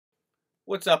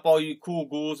What's up, all you cool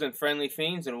ghouls and friendly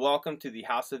fiends, and welcome to the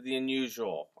House of the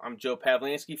Unusual. I'm Joe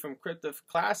Pavlansky from Crypt of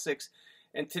Classics,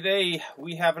 and today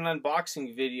we have an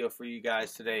unboxing video for you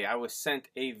guys today. I was sent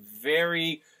a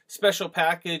very special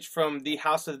package from the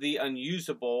House of the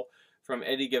Unusable from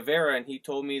Guevara, and he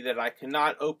told me that I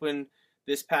cannot open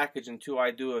this package until I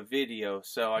do a video.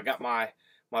 So I got my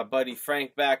buddy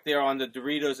Frank back there on the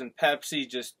Doritos and Pepsi,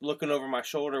 just looking over my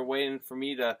shoulder, waiting for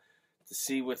me to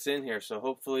see what's in here. So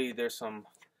hopefully there's some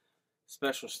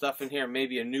special stuff in here,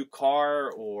 maybe a new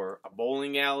car or a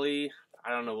bowling alley. I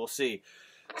don't know, we'll see.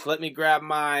 So let me grab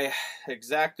my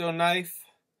X-Acto knife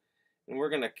and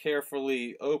we're gonna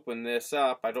carefully open this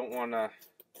up. I don't want to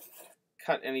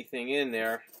cut anything in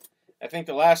there. I think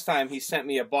the last time he sent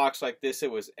me a box like this,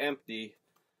 it was empty.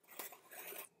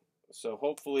 So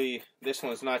hopefully this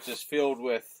one's not just filled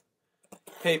with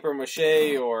paper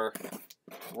mache or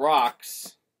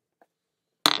rocks.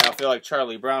 I feel like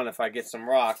Charlie Brown if I get some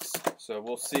rocks, so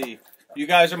we'll see. You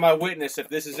guys are my witness. If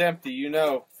this is empty, you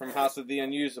know, from House of the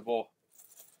Unusable.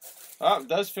 Oh, it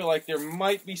does feel like there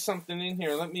might be something in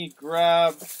here. Let me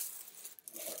grab...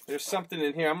 There's something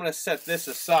in here. I'm going to set this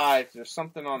aside. There's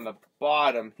something on the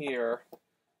bottom here.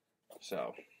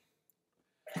 So,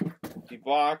 the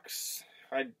box.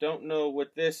 I don't know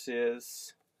what this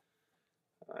is.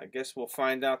 I guess we'll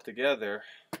find out together.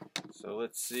 So,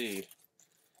 let's see.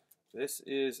 This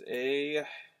is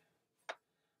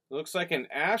looks like an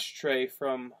ashtray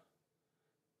from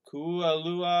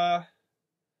Kuala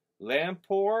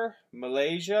Lumpur,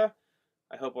 Malaysia.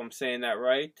 I hope I'm saying that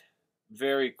right.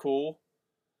 Very cool.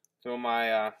 So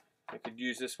I could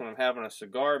use this when I'm having a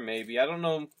cigar maybe. I don't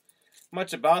know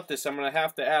much about this. I'm going to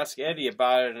have to ask Eddie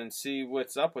about it and see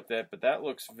what's up with it, but that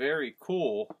looks very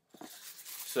cool.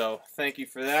 So thank you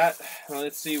for that. Now,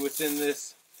 let's see what's in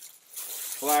this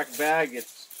black bag.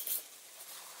 It's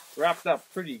wrapped up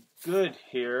pretty good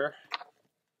here.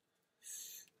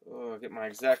 Oh, get my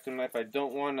X-Acto knife. I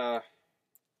don't want to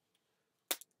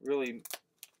really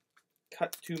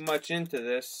cut too much into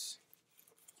this,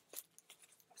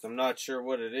 because I'm not sure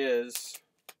what it is.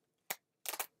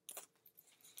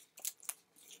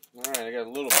 Alright, I got a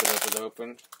little bit of it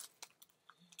open.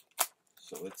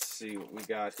 So let's see what we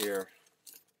got here.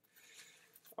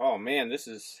 Oh man, this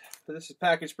is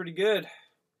packaged pretty good.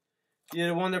 You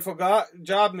did a wonderful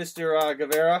job, Mr.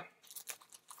 Guevara,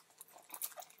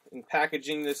 in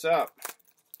packaging this up.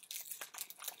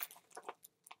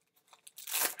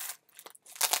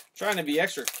 Trying to be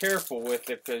extra careful with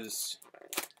it because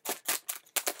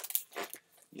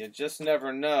you just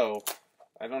never know.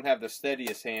 I don't have the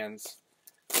steadiest hands.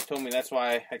 They told me that's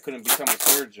why I couldn't become a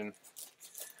surgeon.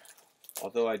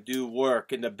 Although I do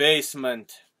work in the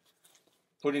basement,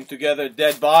 putting together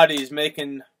dead bodies,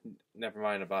 making... Never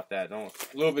mind about that. Don't.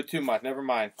 A little bit too much. Never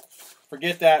mind.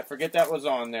 Forget that. Forget that was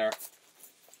on there.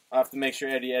 I'll have to make sure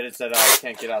Eddie edits that out. I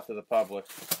can't get out to the public.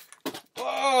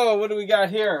 Whoa! What do we got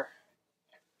here?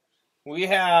 We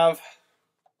have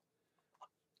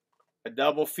a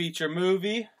double feature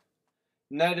movie.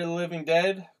 Night of the Living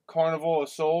Dead. Carnival of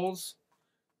Souls.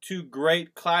 Two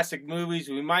great classic movies.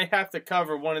 We might have to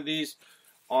cover one of these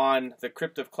on the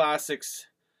Crypt of Classics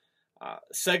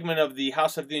segment of the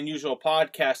House of the Unusual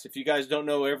podcast. If you guys don't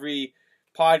know, every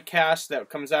podcast that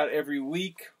comes out every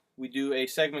week, we do a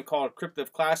segment called Crypt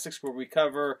of Classics where we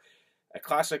cover a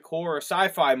classic horror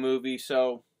sci-fi movie.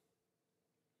 So,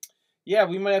 yeah,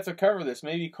 we might have to cover this.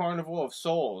 Maybe Carnival of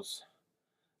Souls.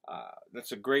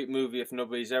 That's a great movie if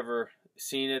nobody's ever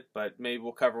seen it, but maybe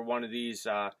we'll cover one of these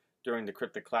during the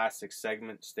Crypt of Classics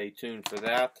segment. Stay tuned for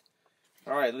that.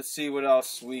 Alright, let's see what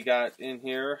else we got in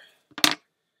here.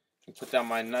 Put down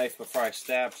my knife before I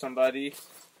stab somebody.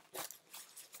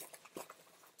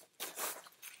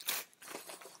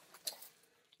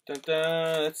 Dun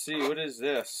 -dun. Let's see, what is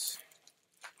this?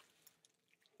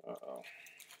 Uh-oh.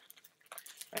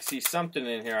 I see something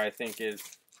in here I think is...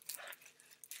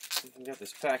 I got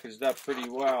this packaged up pretty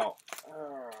well.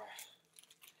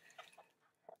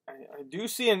 I do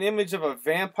see an image of a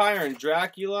vampire in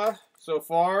Dracula so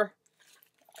far.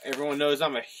 Everyone knows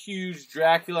I'm a huge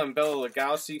Dracula and Bela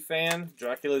Lugosi fan.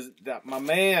 Dracula's my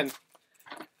man.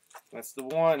 That's the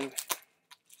one.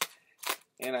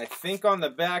 And I think on the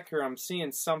back here I'm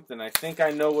seeing something. I think I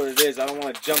know what it is. I don't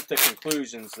want to jump to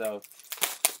conclusions though.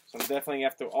 So I'm definitely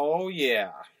have to... Oh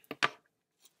yeah.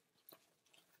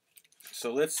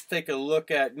 So let's take a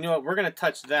look at... You know what? We're going to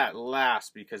touch that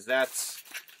last because that's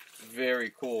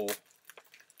very cool.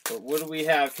 But what do we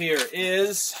have here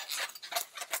is...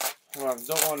 Well, I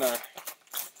don't want to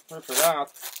rip it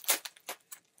out.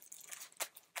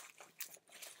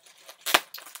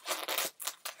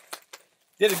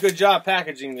 Did a good job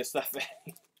packaging this stuff.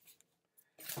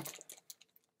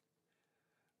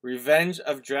 Revenge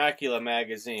of Dracula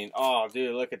magazine. Oh,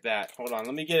 dude, look at that. Hold on,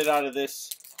 let me get it out of this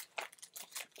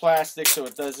plastic so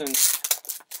it doesn't...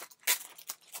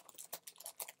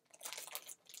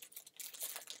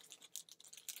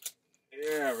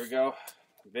 There we go.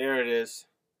 There it is.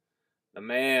 The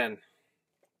man.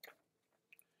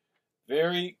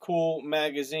 Very cool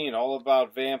magazine, all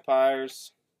about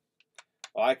vampires.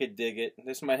 Oh, I could dig it.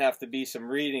 This might have to be some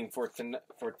reading for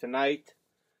tonight.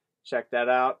 Check that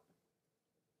out.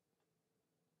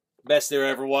 Best there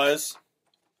ever was.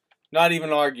 Not even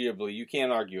arguably. You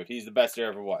can't argue it. He's the best there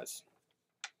ever was.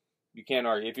 You can't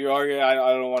argue. If you argue, I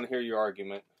don't want to hear your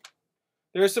argument.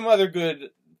 There are some other good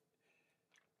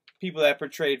people that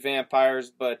portrayed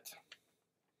vampires, but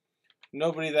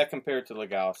nobody that compared to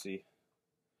Legalsi.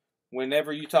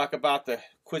 Whenever you talk about the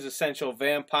quintessential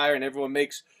vampire and everyone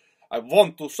makes, I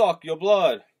want to suck your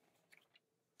blood.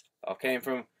 All came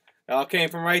from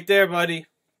right there, buddy.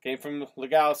 Came from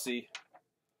Legalsi.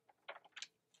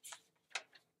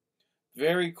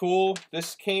 Very cool.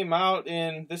 This came out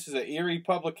in, this is an Erie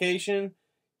publication.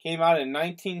 Came out in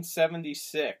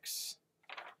 1976.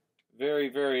 Very,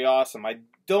 very awesome.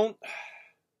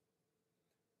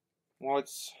 Well,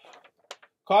 it's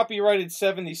copyrighted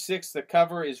 76. The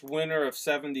cover is winter of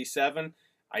 77.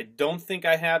 I don't think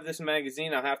I have this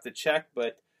magazine. I'll have to check,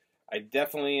 but I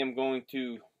definitely am going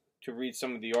to read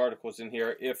some of the articles in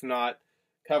here, if not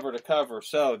cover to cover.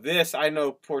 So this, I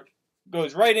know,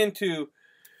 goes right into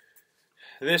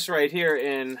this right here,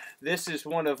 and this is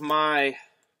one of my...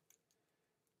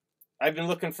 I've been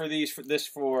looking for this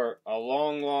for a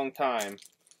long, long time.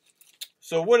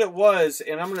 So what it was,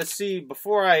 and I'm going to see,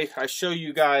 before I show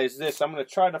you guys this, I'm going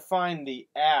to try to find the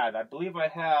ad. I believe I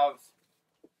have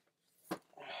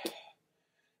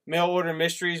Mail Order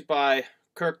Mysteries by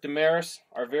Kirk Damaris,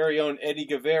 our very own Eddie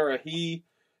Guevara. He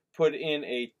put in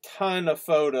a ton of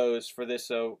photos for this,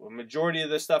 so a majority of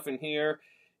the stuff in here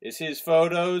is his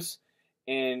photos.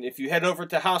 And if you head over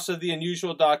to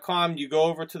houseoftheunusual.com, you go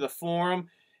over to the forum,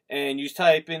 and you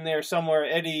type in there somewhere,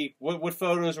 Eddie, what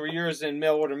photos were yours in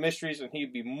Mail Order Mysteries, and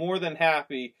he'd be more than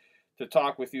happy to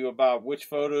talk with you about which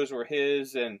photos were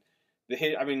his, and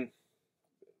I mean,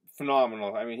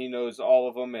 phenomenal. I mean, he knows all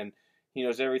of them, and he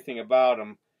knows everything about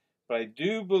them. But I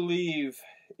do believe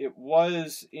it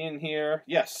was in here.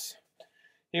 Yes,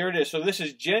 here it is. So this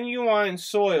is Genuine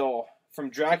Soil from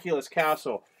Dracula's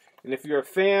Castle. And if you're a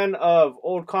fan of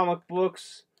old comic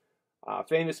books,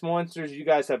 famous monsters, you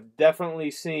guys have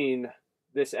definitely seen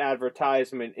this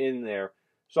advertisement in there.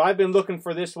 So I've been looking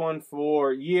for this one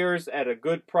for years at a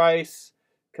good price,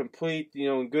 complete,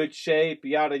 in good shape,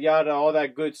 yada yada, all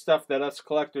that good stuff that us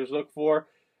collectors look for.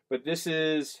 But this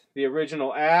is the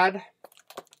original ad,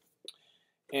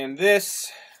 and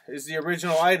this is the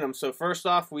original item. So first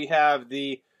off, we have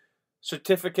the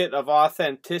certificate of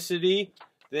authenticity.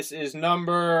 This is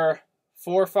number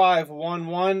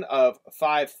 4511 of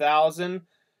 5,000,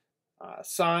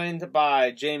 signed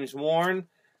by James Warren.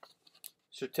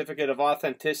 Certificate of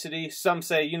authenticity. Some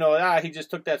say, he just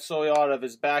took that soil out of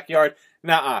his backyard.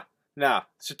 Nah.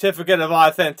 Certificate of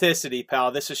authenticity,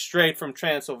 pal. This is straight from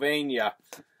Transylvania.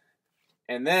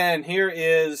 And then here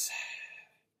is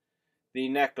the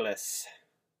necklace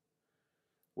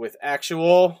with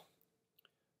actual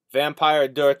vampire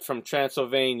dirt from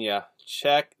Transylvania.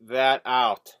 Check that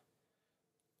out.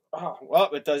 Oh, well,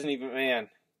 it doesn't even, man.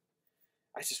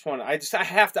 I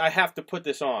have to put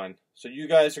this on. So you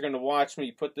guys are going to watch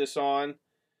me put this on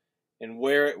and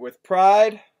wear it with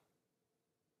pride.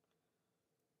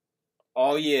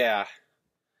 Oh, yeah.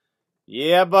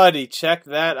 Yeah, buddy. Check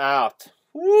that out.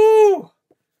 Woo!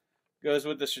 Goes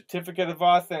with the certificate of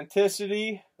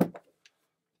authenticity.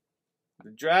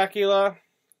 The Dracula.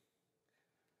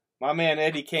 My man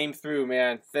Eddie came through,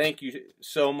 man. Thank you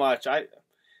so much. I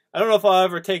don't know if I'll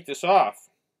ever take this off.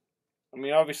 I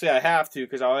mean, obviously I have to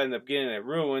because I'll end up getting it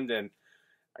ruined, and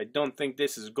I don't think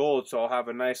this is gold, so I'll have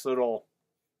a nice little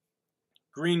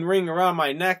green ring around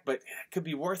my neck, but it could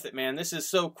be worth it, man. This is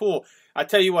so cool. I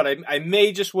tell you what, I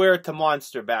may just wear it to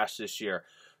Monster Bash this year.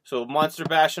 So Monster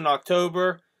Bash in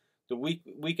October, the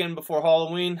weekend before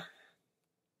Halloween,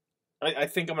 I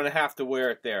think I'm going to have to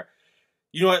wear it there.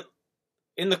 You know what?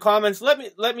 In the comments,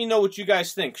 let me know what you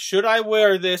guys think. Should I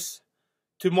wear this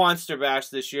to Monster Bash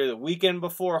this year, the weekend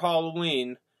before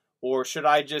Halloween, or should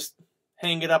I just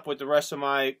hang it up with the rest of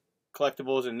my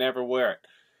collectibles and never wear it?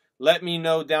 Let me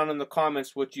know down in the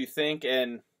comments what you think,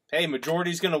 and hey,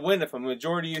 majority's going to win. If a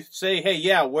majority of you say, hey,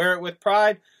 yeah, wear it with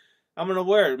pride, I'm going to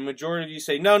wear it. A majority of you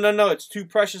say, no, it's too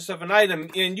precious of an item,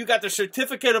 and you got the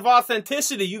certificate of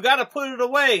authenticity, you got to put it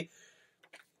away,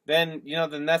 then,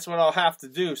 then that's what I'll have to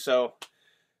do. So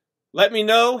Let me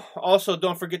know. Also,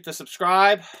 don't forget to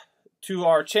subscribe to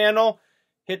our channel.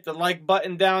 Hit the like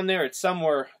button down there. It's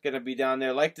somewhere going to be down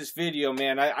there. Like this video,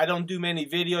 man. I don't do many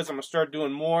videos. I'm going to start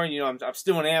doing more. You know, I'm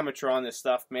still an amateur on this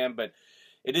stuff, man. But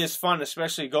it is fun,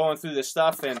 especially going through this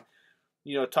stuff and,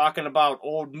 you know, talking about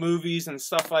old movies and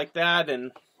stuff like that.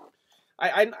 And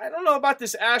I don't know about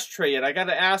this ashtray yet. I got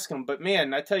to ask him. But,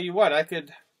 man, I tell you what,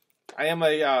 I am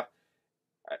a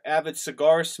avid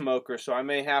cigar smoker, so I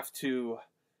may have to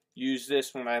use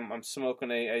this when I'm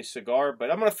smoking a cigar. But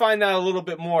I'm going to find out a little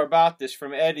bit more about this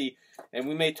from Eddie, and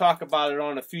we may talk about it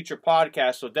on a future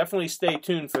podcast, so definitely stay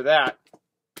tuned for that.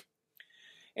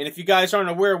 And if you guys aren't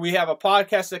aware, we have a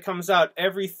podcast that comes out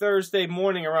every Thursday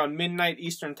morning around midnight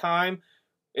Eastern Time,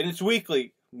 and it's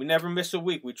weekly. We never miss a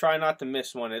week. We try not to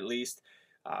miss one at least.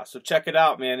 So check it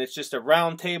out, man. It's just a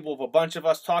round table of a bunch of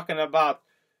us talking about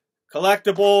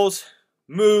collectibles,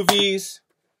 movies,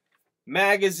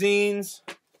 magazines,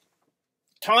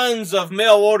 tons of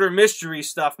mail-order mystery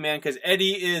stuff, man, because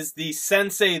Eddie is the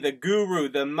sensei, the guru,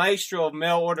 the maestro of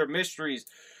mail-order mysteries.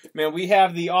 Man, we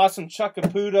have the awesome Chuck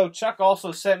Caputo. Chuck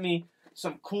also sent me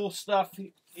some cool stuff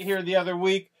here the other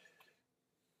week.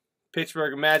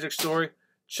 Pittsburgh Magic Story.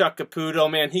 Chuck Caputo,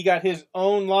 man, he got his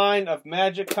own line of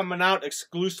magic coming out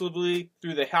exclusively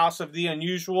through the House of the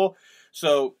Unusual.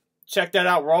 So check that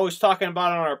out. We're always talking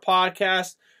about it on our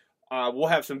podcast. We'll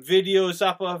have some videos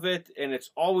up of it, and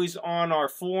it's always on our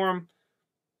forum.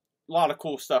 A lot of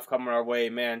cool stuff coming our way,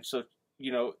 man. So,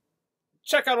 you know,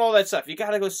 check out all that stuff. You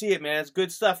got to go see it, man. It's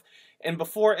good stuff. And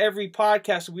before every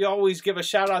podcast, we always give a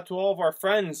shout-out to all of our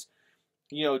friends.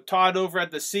 You know, Todd over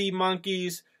at the Sea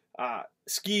Monkeys,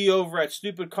 Ski over at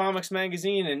Stupid Comics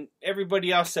Magazine, and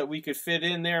everybody else that we could fit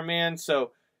in there, man.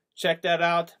 So check that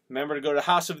out. Remember to go to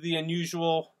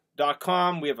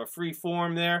houseoftheunusual.com. We have a free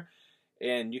forum there,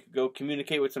 and you can go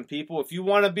communicate with some people. If you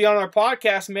want to be on our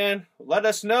podcast, man, let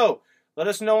us know. Let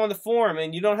us know on the forum.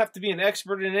 And you don't have to be an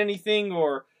expert in anything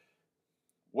or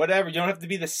whatever. You don't have to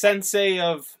be the sensei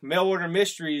of mail-order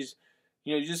mysteries.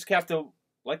 You know, you just have to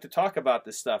like to talk about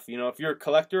this stuff. You know, if you're a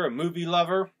collector, a movie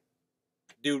lover,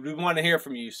 dude, we want to hear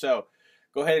from you. So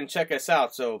go ahead and check us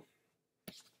out. So,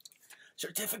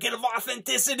 certificate of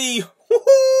authenticity.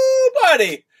 Woohoo,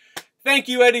 buddy. Thank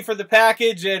you, Eddie, for the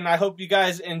package, and I hope you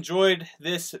guys enjoyed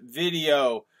this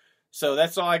video. So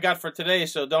that's all I got for today,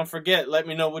 so don't forget, let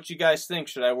me know what you guys think.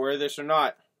 Should I wear this or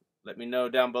not? Let me know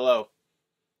down below.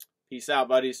 Peace out,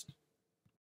 buddies.